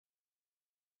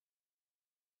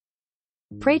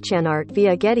Praatjanart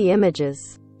via Getty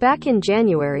Images. Back in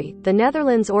January, the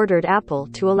Netherlands ordered Apple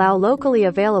to allow locally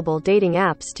available dating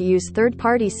apps to use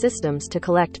third-party systems to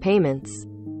collect payments.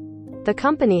 The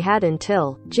company had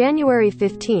until January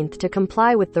 15 to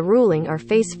comply with the ruling or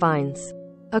face fines.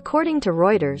 According to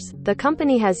Reuters, the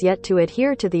company has yet to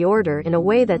adhere to the order in a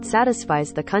way that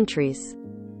satisfies the country's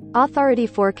Authority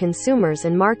for Consumers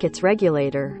and Markets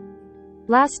regulator.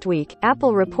 Last week,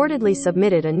 Apple reportedly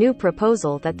submitted a new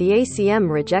proposal that the ACM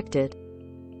rejected.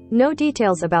 No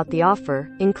details about the offer,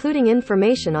 including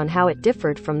information on how it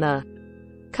differed from the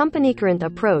company's current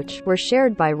approach, were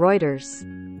shared by Reuters.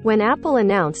 When Apple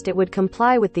announced it would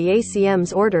comply with the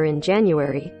ACM's order in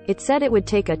January, it said it would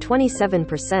take a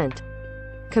 27%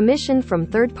 commission from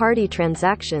third-party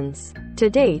transactions. To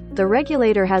date, the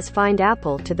regulator has fined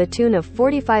Apple to the tune of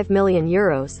 €45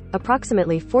 million,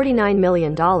 approximately $49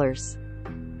 million.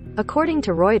 According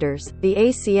to Reuters, the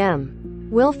ACM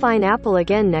will fine Apple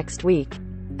again next week.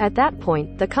 At that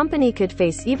point, the company could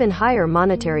face even higher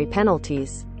monetary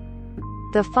penalties.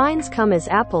 The fines come as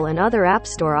Apple and other App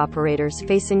Store operators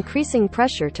face increasing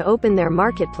pressure to open their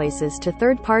marketplaces to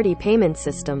third-party payment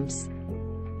systems.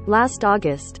 Last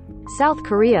August, South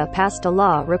Korea passed a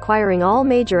law requiring all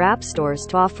major app stores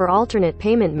to offer alternate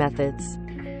payment methods.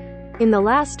 In the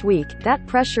last week, that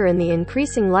pressure and the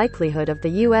increasing likelihood of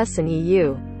the US and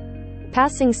EU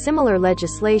passing similar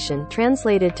legislation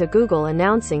translated to Google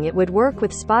announcing it would work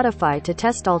with Spotify to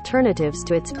test alternatives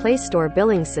to its Play Store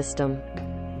billing system.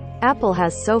 Apple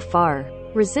has so far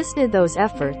resisted those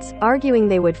efforts, arguing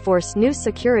they would force new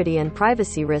security and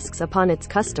privacy risks upon its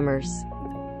customers.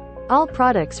 All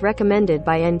products recommended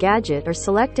by Engadget are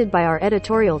selected by our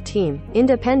editorial team,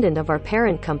 independent of our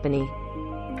parent company.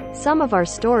 Some of our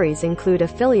stories include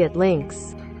affiliate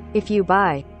links. If you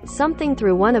buy something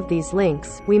through one of these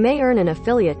links, we may earn an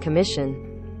affiliate commission.